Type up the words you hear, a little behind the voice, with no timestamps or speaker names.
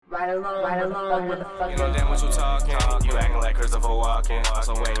You know damn what you talking. You acting like Christopher Walken.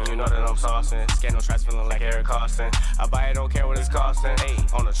 Also waiting, you know that I'm saucing. Scan no tracks feeling like Eric Carson. I buy it, don't care what it's costing.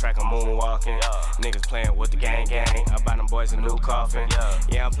 On the track, I'm moonwalking. Niggas playing with the gang. I buy them boys a new coffin.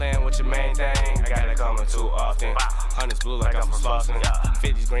 Yeah, I'm playing with your main thing. I got it coming too often. Hundreds blue like I'm from Slauson.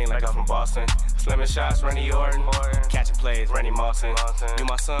 50s green like I'm from Boston. Slimming shots, Randy Orton. Catching plays, Randy Mawson. You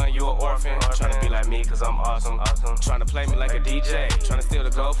my son, you an orphan. Tryna be like me, cause I'm awesome. Tryna play me like a DJ. Tryna steal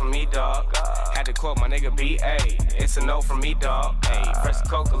the gold from me, dog. Had to quote my nigga B.A. It's a no from me, dog. Hey, fresh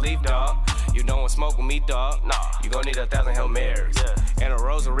coca leaf, dog. You don't want smoke with me, dog. Nah, you gon' need 1,000 Hail Marys. And a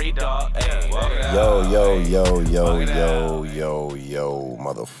rosary, dog. Hey, Yo,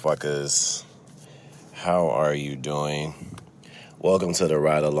 motherfuckers. How are you doing? Welcome to the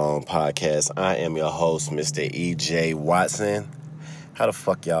Ride Along Podcast. I am your host, Mr. E.J. Watson. How the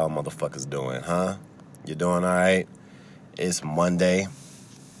fuck y'all motherfuckers doing, huh? You doing all right? It's Monday.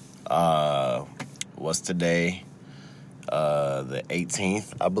 What's today? The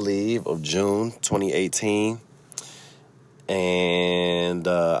 18th, I believe, of June 2018. And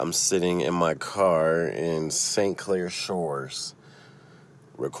I'm sitting in my car in St. Clair Shores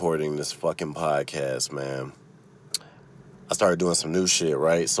recording this fucking podcast, man. I started doing some new shit,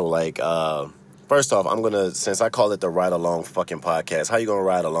 right? So, first off, since I call it the Ride Along fucking podcast, how you gonna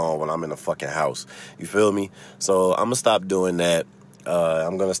ride along when I'm in the fucking house? You feel me? So, I'm gonna stop doing that.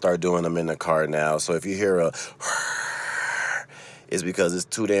 I'm gonna start doing them in the car now. So, if you hear a it's because it's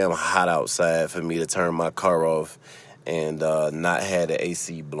too damn hot outside for me to turn my car off and not have the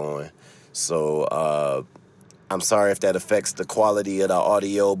AC blowing. So, I'm sorry if that affects the quality of the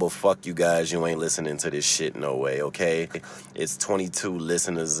audio, but fuck you guys, you ain't listening to this shit no way, okay? It's 22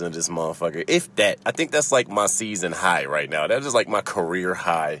 listeners in this motherfucker. If that, I think that's like my season high right now. That's just like my career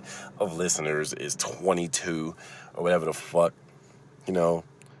high of listeners is 22 or whatever the fuck, you know?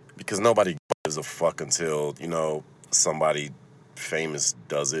 Because nobody gives a fuck until, you know, somebody famous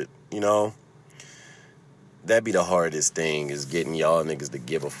does it, you know? That'd be the hardest thing, is getting y'all niggas to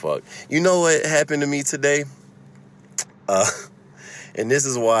give a fuck. You know what happened to me today? And this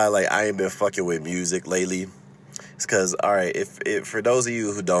is why, I ain't been fucking with music lately. It's because, all right, if for those of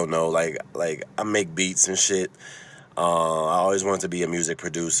you who don't know, like I make beats and shit. I always wanted to be a music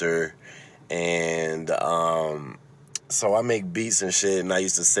producer, and so I make beats and shit, and I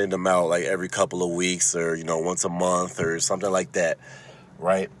used to send them out like every couple of weeks, or once a month or something like that,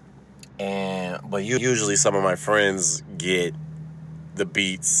 right? But usually some of my friends get the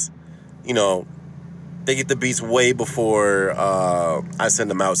beats, they get the beats way before I send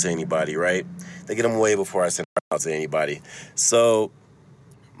them out to anybody, right? They get them way before I send them out to anybody. So,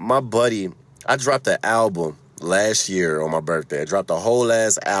 my buddy, I dropped an album last year on my birthday. I dropped a whole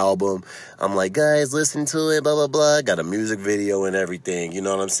ass album. I'm like, guys, listen to it, blah, blah, blah. Got a music video and everything, you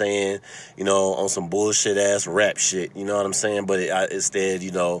know what I'm saying? On some bullshit ass rap shit, you know what I'm saying? But instead,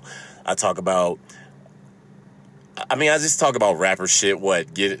 I talk about... I just talk about rapper shit,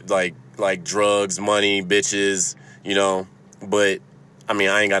 like drugs, money, bitches, but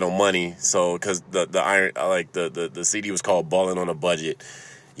I ain't got no money, so, cause the CD was called Ballin' on a Budget,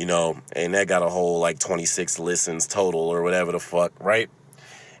 and that got a whole 26 listens total or whatever the fuck, right?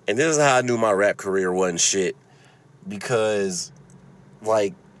 And this is how I knew my rap career wasn't shit, because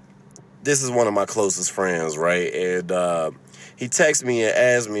this is one of my closest friends, right? And he texted me and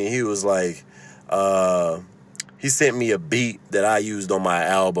asked me, he was like, he sent me a beat that I used on my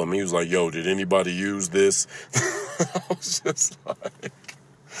album. He was like, yo, did anybody use this? I was just like,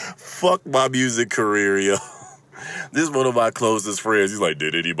 fuck my music career, yo. This is one of my closest friends. He's like,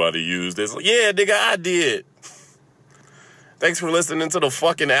 did anybody use this? Like, yeah, nigga, I did. Thanks for listening to the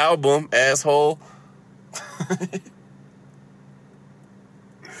fucking album, asshole.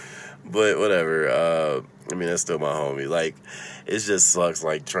 But whatever. That's still my homie. It just sucks,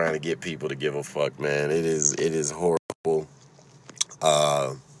 trying to get people to give a fuck, man. It is horrible.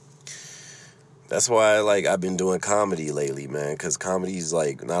 That's why, I've been doing comedy lately, man, because comedy's,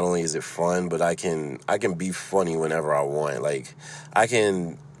 not only is it fun, but I can be funny whenever I want. I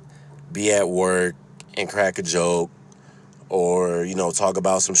can be at work and crack a joke or, talk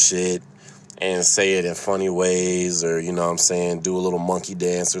about some shit and say it in funny ways, or, do a little monkey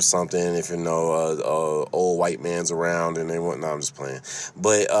dance or something if, old white man's around and they want, no, I'm just playing.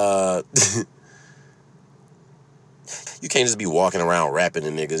 But, you can't just be walking around rapping to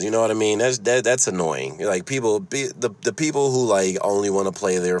niggas, you know what I mean? That's annoying. The people who, only want to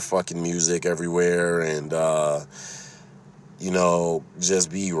play their fucking music everywhere and, just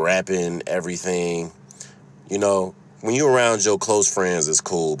be rapping everything, when you're around your close friends, it's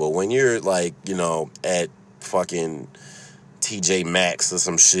cool. But when you're, at fucking TJ Maxx or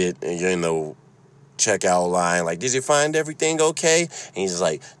some shit, and you're in the checkout line, like, did you find everything okay? And he's just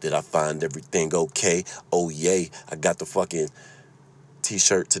like, did I find everything okay? Oh, yay, I got the fucking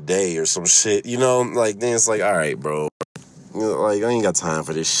t-shirt today or some shit, you know? Like, then it's like, all right, bro. You know, like, I ain't got time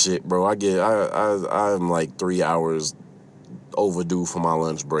for this shit, bro. I'm like 3 hours overdue for my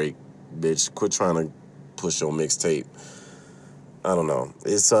lunch break, bitch. Quit trying to push your mixtape. I don't know.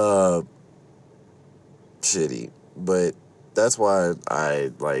 It's, shitty, but that's why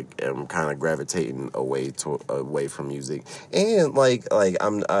I like am kind of gravitating away from music, and like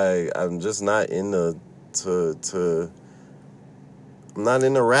I'm just not into I'm not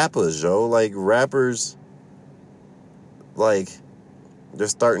into rappers, yo. Like rappers, like they're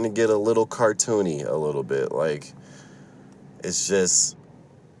starting to get a little cartoony a little bit. Like it's just,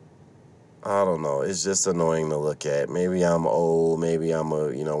 I don't know. It's just annoying to look at. Maybe I'm old. Maybe I'm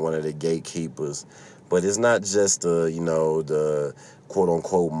one of the gatekeepers. But it's not just the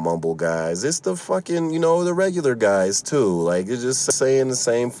quote-unquote mumble guys. It's the fucking, the regular guys, too. Like, it's just saying the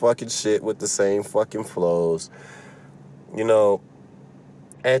same fucking shit with the same fucking flows.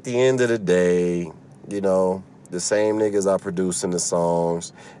 At the end of the day, the same niggas are producing the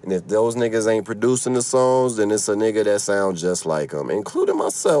songs. And if those niggas ain't producing the songs, then it's a nigga that sounds just like them, including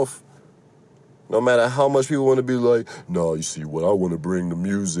myself. No matter how much people want to be like, no, you see, what I want to bring to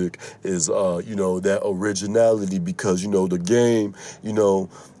music is, that originality because, the game,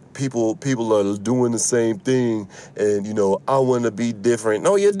 people are doing the same thing and, I want to be different.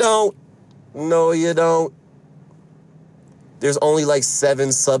 No, you don't. No, you don't. There's only like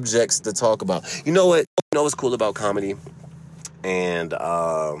 7 subjects to talk about. You know what? You know what's cool about comedy? And,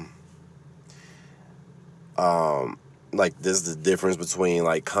 like, this is the difference between,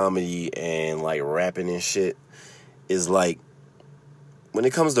 like, comedy and, like, rapping and shit, is, like, when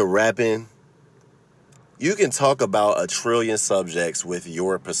it comes to rapping, you can talk about a trillion subjects with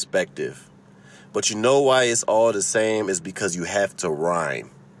your perspective. But you know why it's all the same? Is because you have to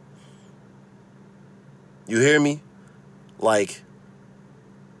rhyme. You hear me? Like,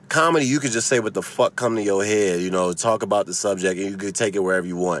 comedy, you could just say what the fuck come to your head, talk about the subject, and you could take it wherever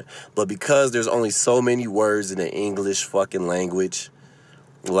you want. But because there's only so many words in the English fucking language,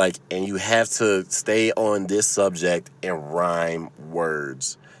 like, and you have to stay on this subject and rhyme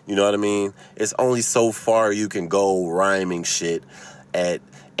words. You know what I mean? It's only so far you can go rhyming shit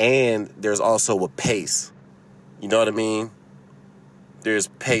and there's also a pace. You know what I mean? There's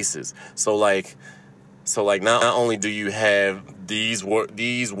paces. So like not only do you have these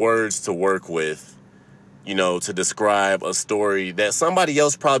words to work with, to describe a story that somebody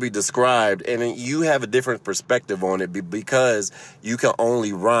else probably described, and you have a different perspective on it because you can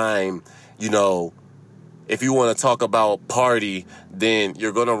only rhyme, if you want to talk about party, then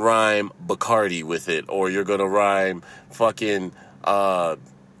you're going to rhyme Bacardi with it, or you're going to rhyme fucking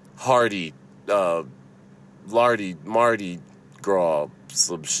Hardy, Lardy, Marty, Gras,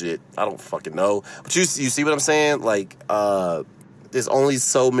 some shit. I don't fucking know. But you see what I'm saying? Like, there's only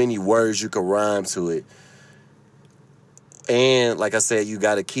so many words you can rhyme to it. And like I said, you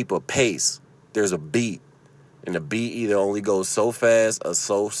got to keep a pace. There's a beat. And the beat either only goes so fast or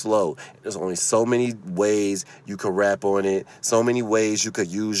so slow. There's only so many ways you could rap on it. So many ways you could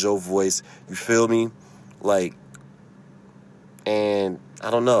use your voice. You feel me? Like, and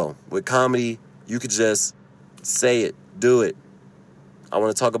I don't know. With comedy, you could just say it. Do it. I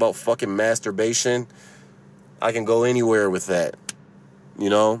want to talk about fucking masturbation. I can go anywhere with that.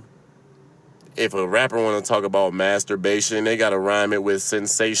 If a rapper want to talk about masturbation, they got to rhyme it with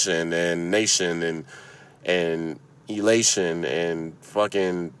sensation and nation and elation and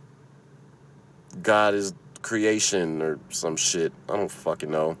fucking God is creation or some shit. I don't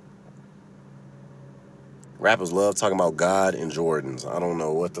fucking know. Rappers love talking about God and Jordans. I don't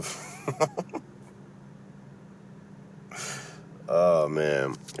know what the Oh,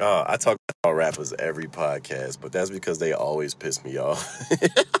 man. I talk about rappers every podcast, but that's because they always piss me off.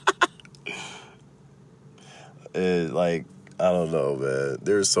 Like, I don't know, man.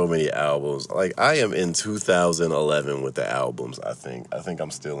 There's so many albums. Like, I am in 2011 with the albums, I think. I think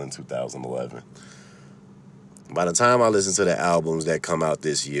I'm still in 2011. By the time I listen to the albums that come out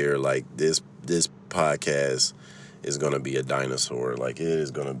this year, like, this podcast is going to be a dinosaur. Like, it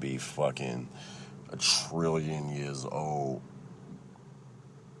is going to be fucking 1 trillion years old.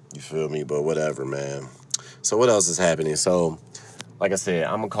 You feel me? But whatever, man. So what else is happening? So, like I said,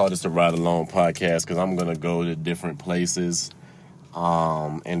 I'm going to call this a Ride Along podcast because I'm going to go to different places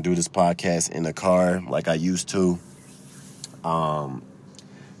and do this podcast in the car like I used to.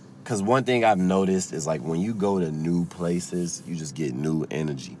 Because one thing I've noticed is, like, when you go to new places, you just get new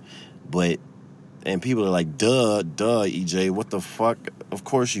energy. But And people are like, duh, EJ, what the fuck? Of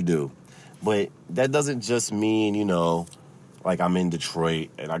course you do. But that doesn't just mean, like I'm in Detroit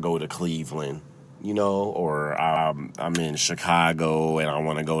and I go to Cleveland, or I'm in Chicago and I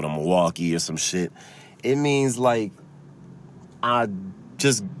want to go to Milwaukee or some shit. It means like I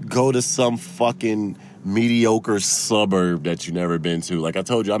just go to some fucking mediocre suburb that you never been to. Like I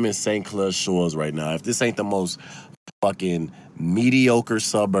told you, I'm in St. Clair Shores right now. If this ain't the most fucking mediocre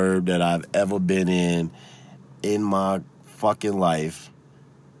suburb that I've ever been in my fucking life,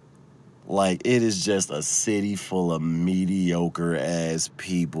 like it is just a city full of mediocre ass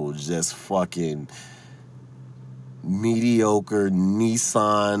people, just fucking mediocre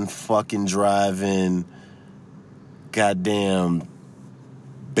Nissan fucking driving, goddamn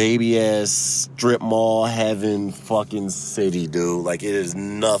baby ass strip mall having fucking city, dude. Like it is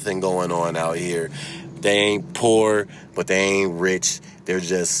nothing going on out here. They ain't poor, but they ain't rich. They're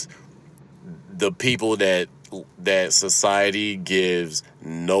just the people that society gives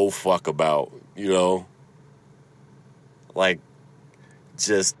no fuck about, Like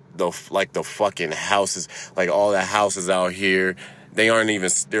just the fucking houses, like all the houses out here. They aren't even,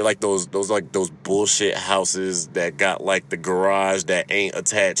 they're like those bullshit houses that got like the garage that ain't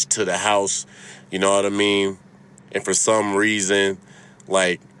attached to the house. You know what I mean? And for some reason,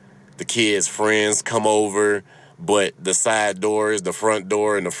 like the kids' friends come over, but the side door is the front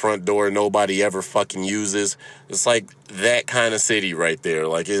door, and the front door nobody ever fucking uses. It's like that kind of city right there.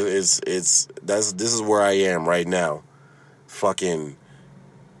 Like this is where I am right now. Fucking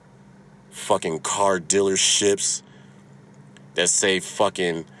car dealerships that say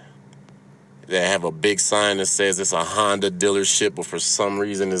that have a big sign that says it's a Honda dealership, but for some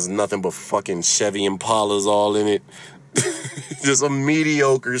reason there's nothing but fucking Chevy Impalas all in it. Just a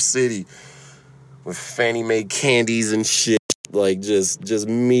mediocre city with Fannie Mae candies and shit. Like just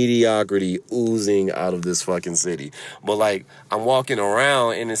mediocrity oozing out of this fucking city. But like I'm walking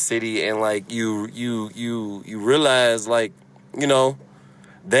around in the city and like you realize like,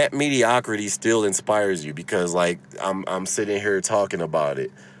 that mediocrity still inspires you because like I'm sitting here talking about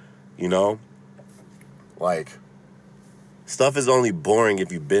it, Like stuff is only boring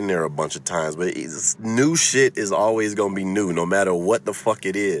if you've been there a bunch of times, but new shit is always gonna be new no matter what the fuck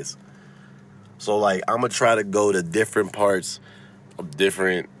it is. So like I'm gonna try to go to different parts of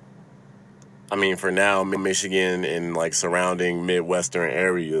different, for now Michigan and like surrounding Midwestern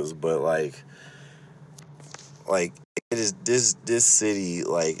areas, but like it is this city,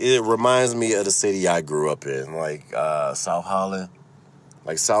 like it reminds me of the city I grew up in, like South Holland.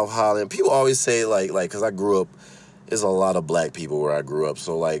 Like South Holland, people always say like because I grew up, there's a lot of black people where I grew up.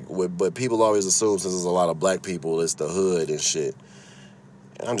 So like, but people always assume since there's a lot of black people, it's the hood and shit.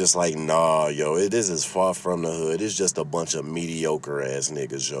 And I'm just like, nah, yo, this is far from the hood. It's just a bunch of mediocre ass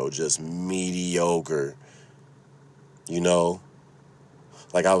niggas, yo, just mediocre.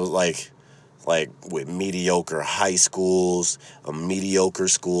 Like I was like with mediocre high schools, a mediocre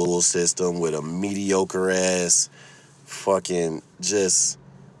school system with a mediocre ass fucking just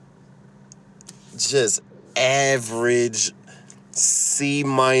average C-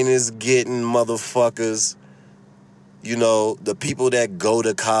 getting motherfuckers. The people that go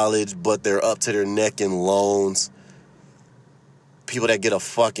to college but they're up to their neck in loans. People that get a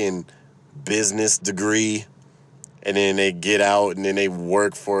fucking business degree and then they get out and then they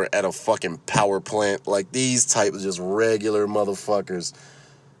work at a fucking power plant. Like these type of just regular motherfuckers.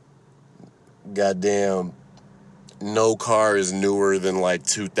 Goddamn, no car is newer than like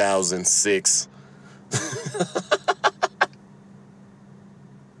 2006.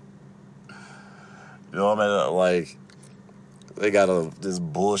 I'm at like they got this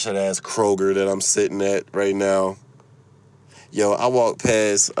bullshit ass Kroger that I'm sitting at right now. Yo, I walk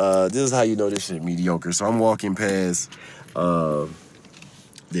past, this is how you know this shit mediocre. So I'm walking past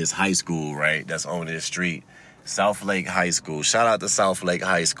this high school, right, that's on this street. South Lake High School. Shout out to South Lake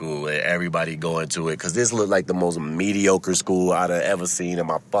High School and everybody going to it, because this looked like the most mediocre school I'd have ever seen in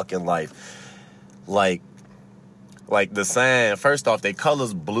my fucking life. Like the sign, first off, they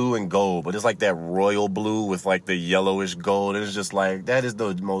colors blue and gold, but it's like that royal blue with like the yellowish gold. It's just like, that is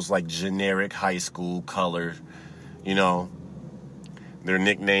the most like generic high school color, Their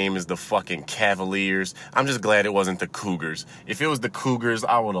nickname is the fucking Cavaliers. I'm just glad it wasn't the Cougars. If it was the Cougars,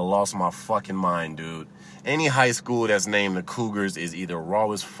 I would have lost my fucking mind, dude. Any high school that's named the Cougars is either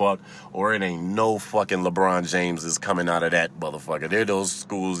raw as fuck or it ain't no fucking LeBron James is coming out of that motherfucker. They're those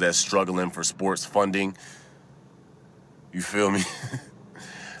schools that's struggling for sports funding. You feel me?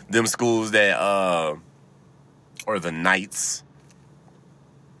 Them schools that, or the Knights.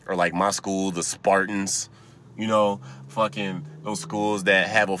 Or like my school, the Spartans. Fucking those schools that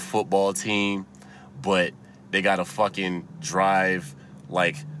have a football team, but they gotta fucking drive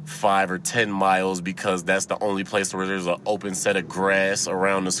like 5 or 10 miles because that's the only place where there's an open set of grass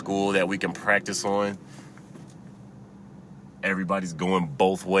around the school that we can practice on. Everybody's going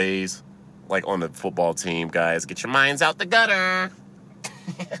both ways. Like on the football team, guys, get your minds out the gutter.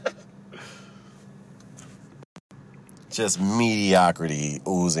 Just mediocrity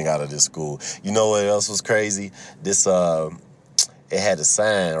oozing out of this school. You know what else was crazy? This it had a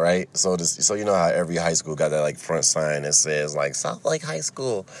sign, right? So you know how every high school got that like front sign that says like South Lake High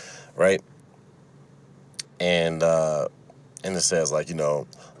School, right? And it says like, you know,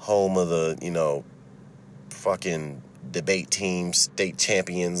 home of the, you know, fucking debate team, state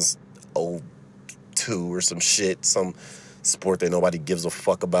champions, 02 or some shit, some sport that nobody gives a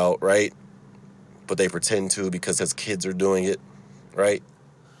fuck about, right? But they pretend to because his kids are doing it, right?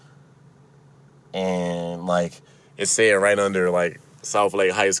 And like it said right under like South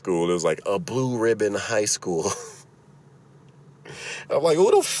Lake High School, it was like a blue ribbon high school. I'm like,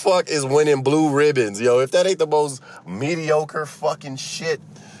 who the fuck is winning blue ribbons, yo? If that ain't the most mediocre fucking shit,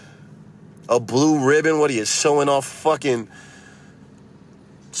 a blue ribbon, what are you showing off fucking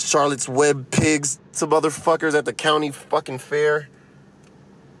Charlotte's Web pigs to motherfuckers at the county fucking fair?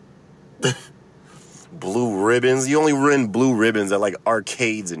 Blue ribbons? You only win blue ribbons at like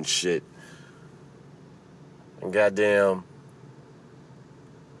arcades and shit. And goddamn,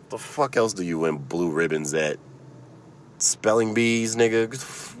 the fuck else do you win blue ribbons at? Spelling bees, nigga? Get the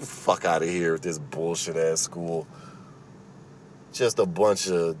fuck out of here with this bullshit ass school. Just a bunch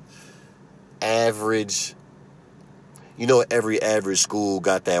of average. You know, every average school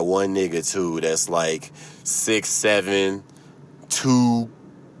got that one nigga too that's like 6'7",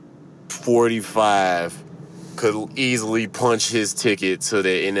 245, could easily punch his ticket to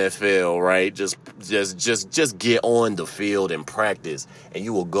the NFL, right? Just get on the field and practice, and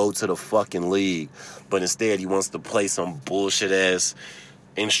you will go to the fucking league. But instead, he wants to play some bullshit ass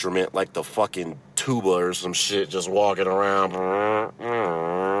instrument like the fucking tuba or some shit, just walking around,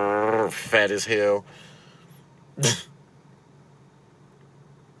 fat as hell.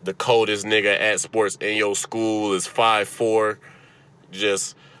 The coldest nigga at sports in your school is 5'4",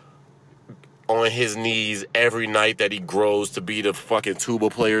 just on his knees every night that he grows to be the fucking tuba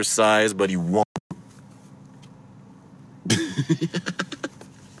player's size, but he won't.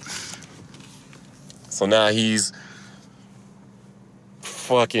 So now he's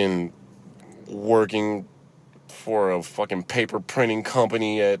fucking working for a fucking paper printing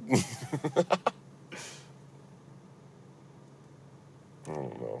company at I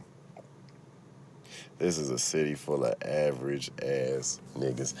don't know. This is a city full of average ass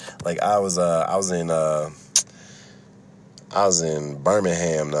niggas. Like I was in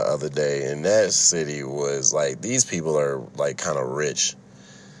Birmingham the other day, and that city was like, these people are like kind of rich,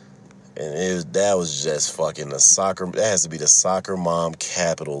 and that was just fucking that has to be the soccer mom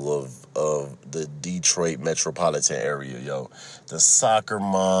capital of the Detroit metropolitan area, yo. The soccer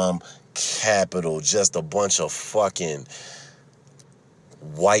mom capital, just a bunch of fucking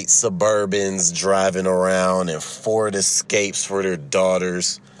white Suburbans driving around and Ford Escapes for their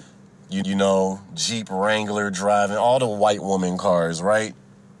daughters. You know, Jeep Wrangler driving, all the white woman cars, right?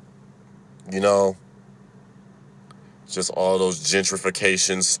 You know, just all those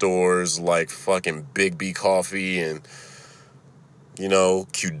gentrification stores like fucking Big B Coffee and, you know,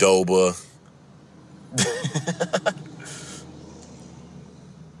 Qdoba.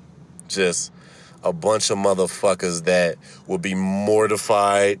 Just a bunch of motherfuckers that would be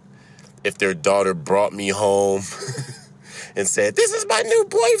mortified if their daughter brought me home and said, "This is my new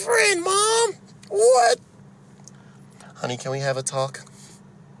boyfriend, Mom." What? Honey, can we have a talk?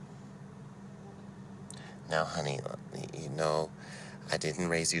 Now, honey, you know, I didn't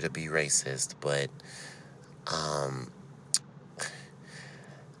raise you to be racist, but,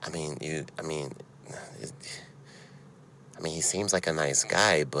 he seems like a nice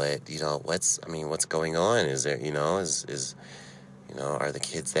guy, but, you know, what's going on? Is there, you know, are the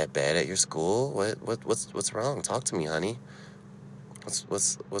kids that bad at your school? What's wrong? Talk to me, honey.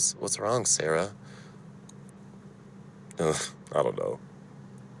 What's wrong, Sarah? I don't know.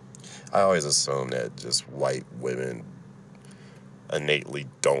 I always assume that just white women innately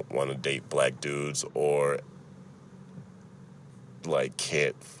don't want to date black dudes, or like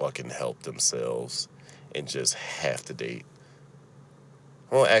can't fucking help themselves and just have to date.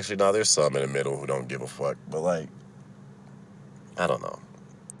 Well, actually, no, there's some in the middle who don't give a fuck, but like, I don't know.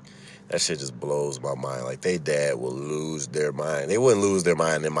 That shit just blows my mind. Like, they dad will lose their mind. They wouldn't lose their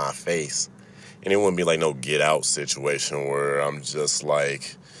mind in my face. And it wouldn't be like no Get Out situation where I'm just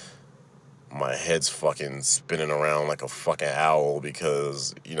like, my head's fucking spinning around like a fucking owl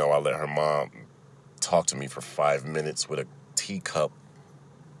because, you know, I let her mom talk to me for 5 minutes with a teacup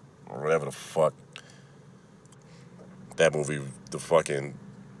or whatever the fuck. That movie, the fucking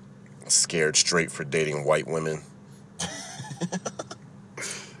Scared Straight for Dating White Women.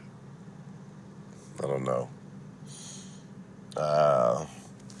 I don't know.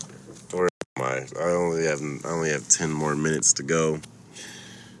 Where am I? I only have 10 more minutes to go.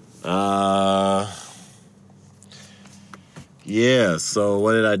 Yeah, so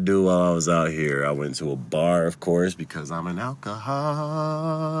what did I do while I was out here? I went to a bar, of course, because I'm an alcoholic.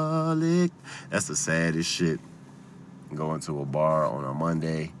 That's the saddest shit. Going to a bar on a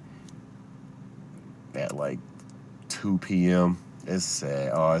Monday at like 2 p.m. It's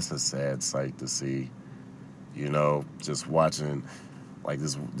sad. Oh, it's a sad sight to see. You know, just watching like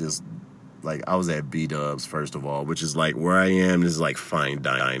this like I was at B-Dubs, first of all, which is like where I am is like fine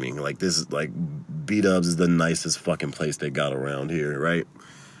dining. Like this is like B-Dubs is the nicest fucking place they got around here, right?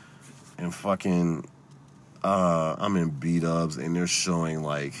 And fucking I'm in B-Dubs and they're showing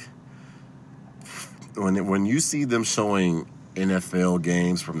like when you see them showing NFL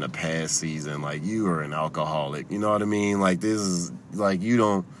games from the past season, like you are an alcoholic. You know what I mean? Like this is like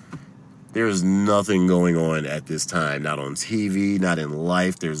there's nothing going on at this time. Not on TV, not in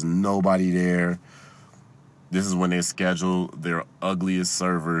life. There's nobody there. This is when they schedule their ugliest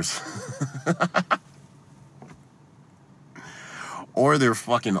servers. Or their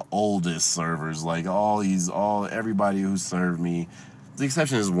fucking oldest servers. Like everybody who served me. The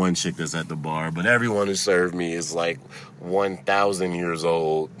exception is one chick that's at the bar, but everyone who served me is like 1,000 years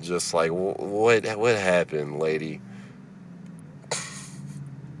old. Just like, what happened, lady?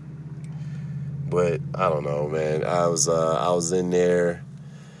 But I don't know, man. I was in there,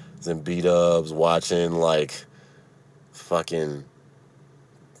 I was in B-Dubs watching like fucking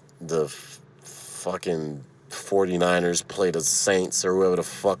the fucking 49ers play the Saints or whoever the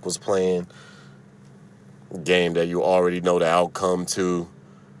fuck was playing. Game that you already know the outcome to.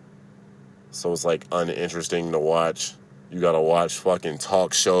 So it's like uninteresting to watch. You gotta watch fucking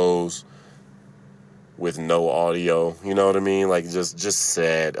talk shows with no audio. You know what I mean? Like just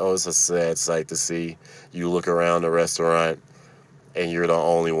sad. Oh, it's a sad sight to see. You look around the restaurant and you're the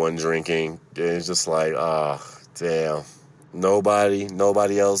only one drinking. And it's just like, damn.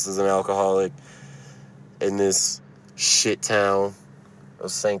 Nobody else is an alcoholic in this shit town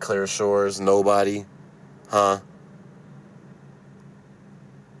of St. Clair Shores. Nobody. Huh?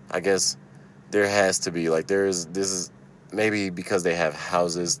 I guess there has to be, like, this is maybe because they have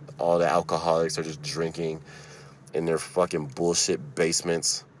houses, all the alcoholics are just drinking in their fucking bullshit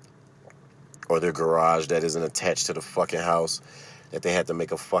basements or their garage that isn't attached to the fucking house, that they had to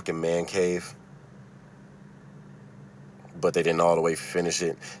make a fucking man cave. But they didn't all the way finish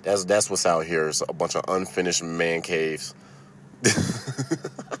it. That's what's out here, is a bunch of unfinished man caves.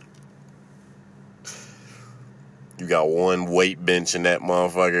 You got one weight bench in that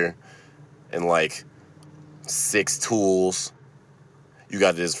motherfucker and like 6 tools. You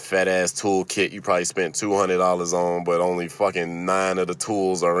got this fat ass tool kit you probably spent $200 on, but only fucking 9 of the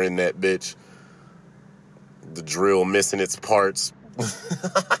tools are in that bitch. The drill missing its parts.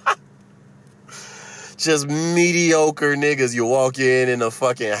 Just mediocre niggas. You walk in and the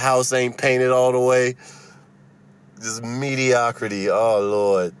fucking house ain't painted all the way. Just mediocrity. Oh,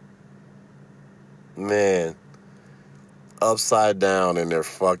 Lord. Man. Upside down in their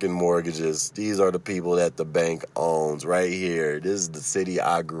fucking mortgages. These are the people that the bank owns right here. This is the city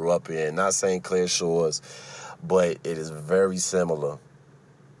I grew up in. Not St. Clair Shores, but it is very similar.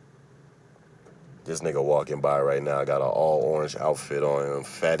 This nigga walking by right now got an all orange outfit on. I'm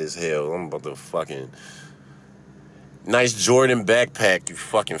fat as hell. I'm about to fucking... Nice Jordan backpack, you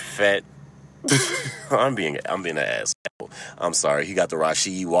fucking fat. I'm being an asshole. I'm sorry. He got the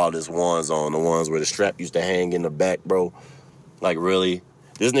Rasheed Wallace ones on, the ones where the strap used to hang in the back, bro. Like, really?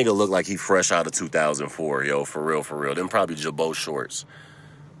 This nigga look like he fresh out of 2004, yo, for real. Them probably Jabot shorts.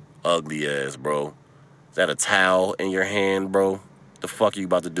 Ugly ass, bro. Is that a towel in your hand, bro? The fuck are you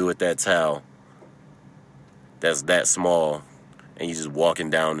about to do with that towel? That's that small. And he's just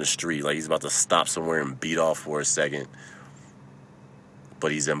walking down the street like he's about to stop somewhere and beat off for a second.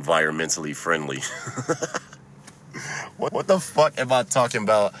 But he's environmentally friendly. What the fuck am I talking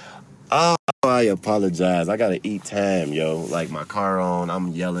about? Oh, I apologize. I gotta eat time, yo. Like, my car on. I'm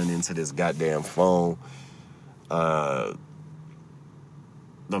yelling into this goddamn phone. I'm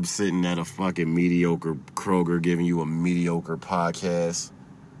sitting at a fucking mediocre Kroger giving you a mediocre podcast.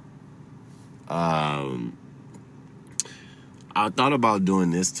 I thought about doing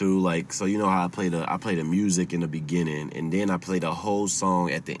this too, like, so you know how I play the music in the beginning, and then I play the whole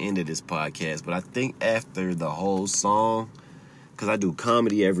song at the end of this podcast. But I think after the whole song, because I do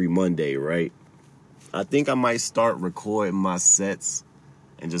comedy every Monday, right? I think I might start recording my sets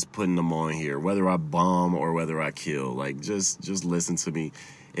and just putting them on here, whether I bomb or whether I kill. Like, just listen to me.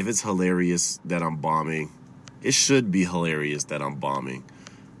 If it's hilarious that I'm bombing, it should be hilarious that I'm bombing.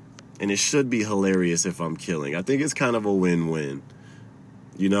 And it should be hilarious if I'm killing. I think it's kind of a win-win,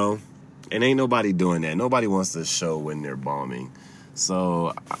 you know? And ain't nobody doing that. Nobody wants to show when they're bombing.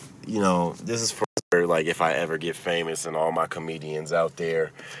 So, you know, this is for, like, if I ever get famous and all my comedians out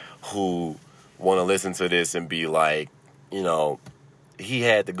there who want to listen to this and be like, you know, he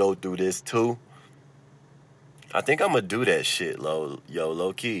had to go through this too. I think I'm gonna do that shit, low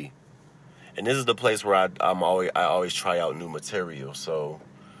key. And this is the place where I always try out new material. So,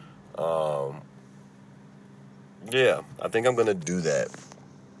 yeah, I think I'm gonna do that.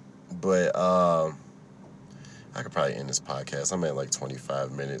 But I could probably end this podcast. I'm at like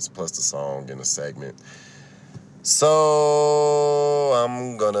 25 minutes plus the song and a segment. So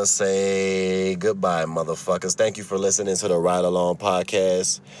I'm gonna say goodbye, motherfuckers. Thank you for listening to the Ride Along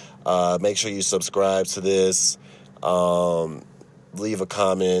podcast. Make sure you subscribe to this. Leave a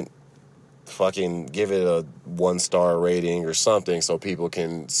comment. Fucking give it a 1-star rating or something so people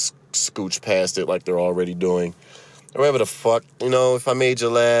can scooch past it like they're already doing. Or whatever the fuck. You know, if I made you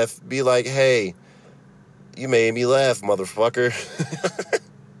laugh, be like, hey, you made me laugh, motherfucker.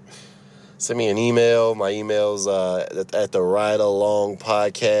 Send me an email. My email's at the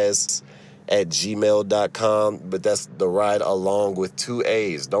ridealongpodcast@gmail.com. But that's the ride along with 2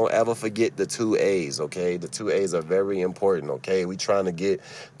 A's. Don't ever forget the 2 A's, okay? The 2 A's are very important, okay? We trying to get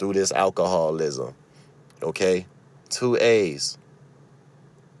through this alcoholism, okay? 2 A's.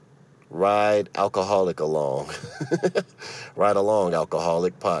 Ride alcoholic along. Ride along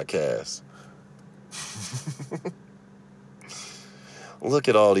alcoholic podcast. Look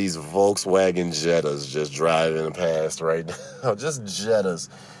at all these Volkswagen Jettas just driving past right now. Just Jettas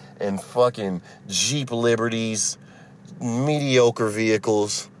and fucking Jeep Liberties, mediocre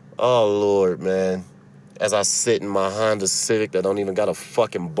vehicles. Oh, Lord, man. As I sit in my Honda Civic that don't even got a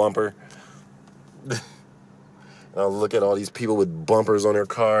fucking bumper. I look at all these people with bumpers on their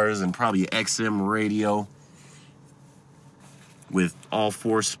cars and probably XM radio with all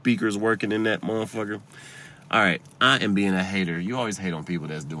 4 speakers working in that motherfucker. All right, I am being a hater. You always hate on people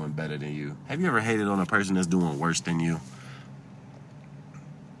that's doing better than you. Have you ever hated on a person that's doing worse than you?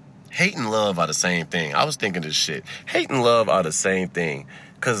 Hate and love are the same thing. I was thinking this shit. Hate and love are the same thing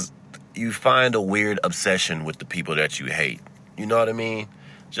because you find a weird obsession with the people that you hate. You know what I mean?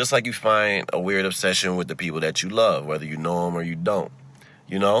 Just like you find a weird obsession with the people that you love, whether you know them or you don't.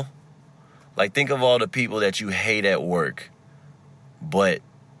 You know? Like, think of all the people that you hate at work, but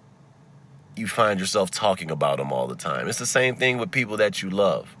you find yourself talking about them all the time. It's the same thing with people that you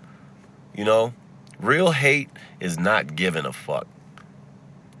love. You know? Real hate is not giving a fuck.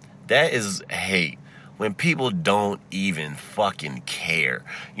 That is hate. When people don't even fucking care.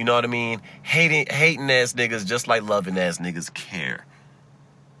 You know what I mean? Hating ass niggas just like loving ass niggas care.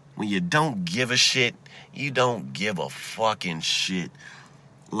 When you don't give a shit, you don't give a fucking shit.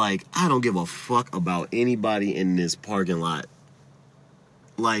 Like, I don't give a fuck about anybody in this parking lot.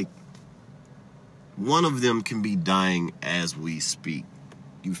 Like, one of them can be dying as we speak.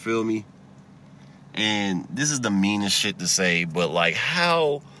 You feel me? And this is the meanest shit to say, but like,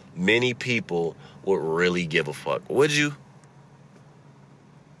 how many people would really give a fuck? Would you?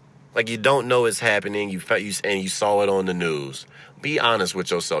 Like, you don't know it's happening, and you saw it on the news. Be honest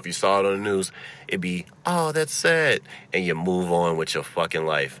with yourself. You saw it on the news, it'd be, oh, that's sad. And you move on with your fucking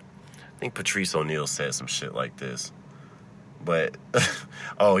life. I think Patrice O'Neal said some shit like this. But,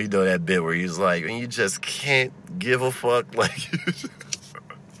 oh, he know that bit where he's like, you just can't give a fuck. Like,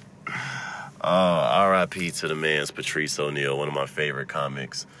 R.I.P. to the man's Patrice O'Neal, one of my favorite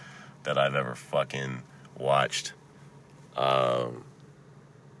comics that I've ever fucking watched.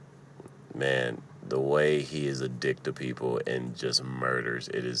 Man, the way he is a dick to people and just murders,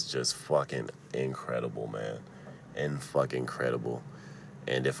 it is just fucking incredible, man. And fucking incredible.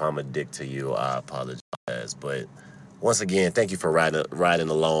 And if I'm a dick to you, I apologize. But once again, thank you for riding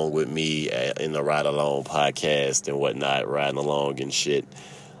along with me in the Ride Along podcast and whatnot, riding along and shit.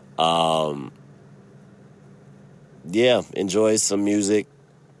 Yeah, enjoy some music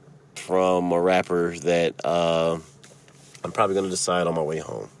from a rapper that I'm probably going to decide on my way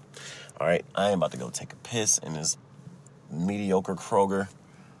home. All right, I am about to go take a piss in this mediocre Kroger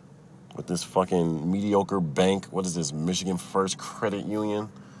with this fucking mediocre bank. What is this, Michigan First Credit Union?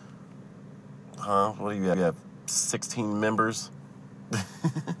 Huh? What do you have? You have 16 members?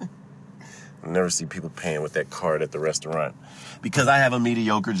 I never see people paying with that card at the restaurant. Because I have a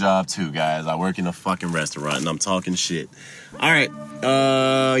mediocre job too, guys. I work in a fucking restaurant and I'm talking shit. All right.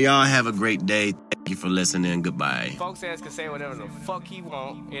 Y'all have a great day. Thank you for listening. Goodbye. Folks ass can say whatever the fuck he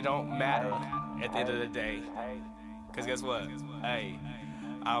want. It don't matter at the end of the day. Cause guess what? Hey,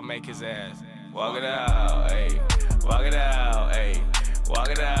 I'll make his ass walk it out. Hey, walk it out. Hey, walk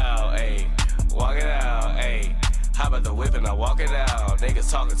it out. Hey, walk it out. Hey. How about the whip and I walk it out?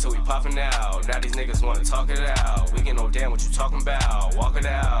 Niggas talking till we popping out. Now these niggas wanna talk it out. We get no damn what you talking about. Walk it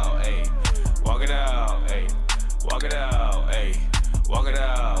out, ayy. Walk it out, ayy. Walk it out, ayy. Walk it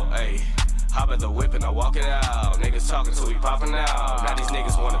out, ayy. How about the whip and I walk it out? Niggas talking till we popping out. Now these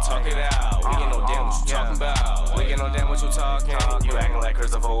niggas wanna talk it out. We get no damn what you talking about. We get no damn what you talking. You acting like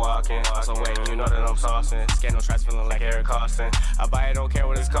Christopher Walken. So when you know that I'm saucing. Scandal tracks feeling like Eric Carson. I buy it, don't care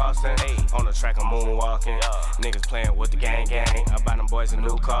what it's costing. On the track I'm moonwalking. Niggas playing with the gang. I buy them boys a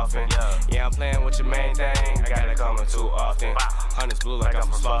new coffin. Yeah, I'm playing with your main thing. I got it coming too often. Hundreds blue like I'm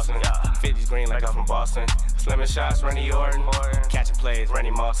from Slauson. 50s green like I'm from Boston. Slimming shots, Randy Orton. Catching plays,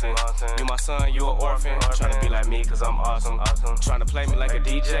 Randy Mawson. You my son, you an orphan. Tryna be like me, cause I'm awesome. Tryna play me like a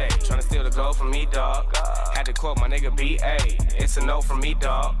DJ. Tryna steal the gold from me, dog. Had to quote my nigga B.A. It's a no from me,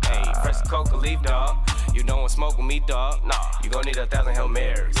 dog. Hey, fresh coca leaf, dog. You don't want smoke with me, dog. Nah, you gon' need 1,000 Hail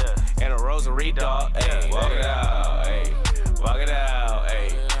Marys. And a rosary, dog. Hey, walk it out, hey. Walk it out,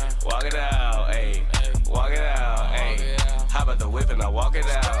 hey. Walk it out, hey. Walk it out, hey. How about the whip and I walk it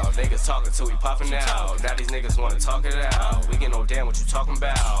out? Niggas talking till we popping out. Now these niggas wanna talk it out. We get no damn what you talking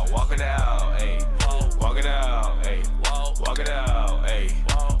about. Walk it out, ayy. Walk it out, ayy. Walk it out,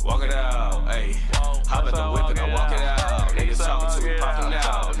 ayy. Walk it out, ayy. How about the whip and I walk it out? Niggas talking till we popping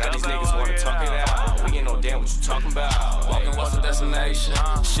out. Now these niggas wanna talk it out. We get no damn what you talking about. Walking what's the destination?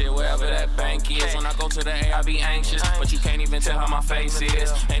 Shit, wherever that bank is. When I go to the A, I be anxious. But you can't even tell how my face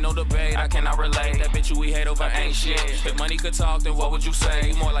is. Ain't no debate, I cannot relate. That bitch you we hate over ain't shit. If money could talk, then what would you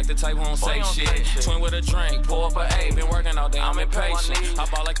say? More like the type who don't say shit. Twin with a drink, pour up a A. Been working all day, I'm impatient. I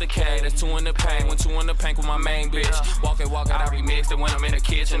ball like the K, that's 2 in the paint. When 2 in the paint with my main bitch. Walk it, I remix it when I'm in the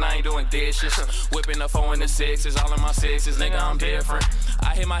kitchen. I ain't doing dishes. Whipping the 4 and the 6s, all in my 6s. Nigga, I'm different.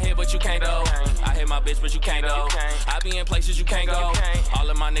 I hit my head, but you can't though. I hit my bitch, but you can't though. I be in places you can't go. All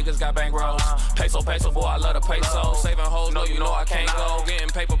of my niggas got bankrolls. Peso, boy, I love the peso. Saving hoes, no, you know I can't go. Getting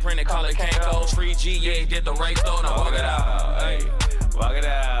paper printed, call it can't go. 3G, yeah, did the race though. Now walk it out, ayy. Walk it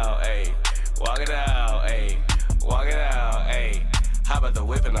out, ayy. Walk it out, ayy. Walk it out, ayy. How about the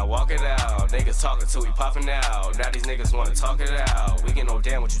whip and I walk it out? Niggas talking till we popping out. Now these niggas wanna talk it out. We get no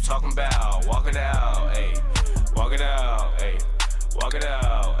damn what you talking about. Walk it out, ayy. Walk it out, ayy. Walk it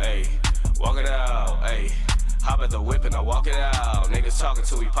out, ayy. Walk it out, ayy. How about the whip and I walk it out? Niggas talking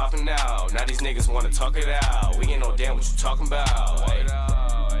till we popping out. Now these niggas wanna talk it out. We get no damn what you talking about, ayy.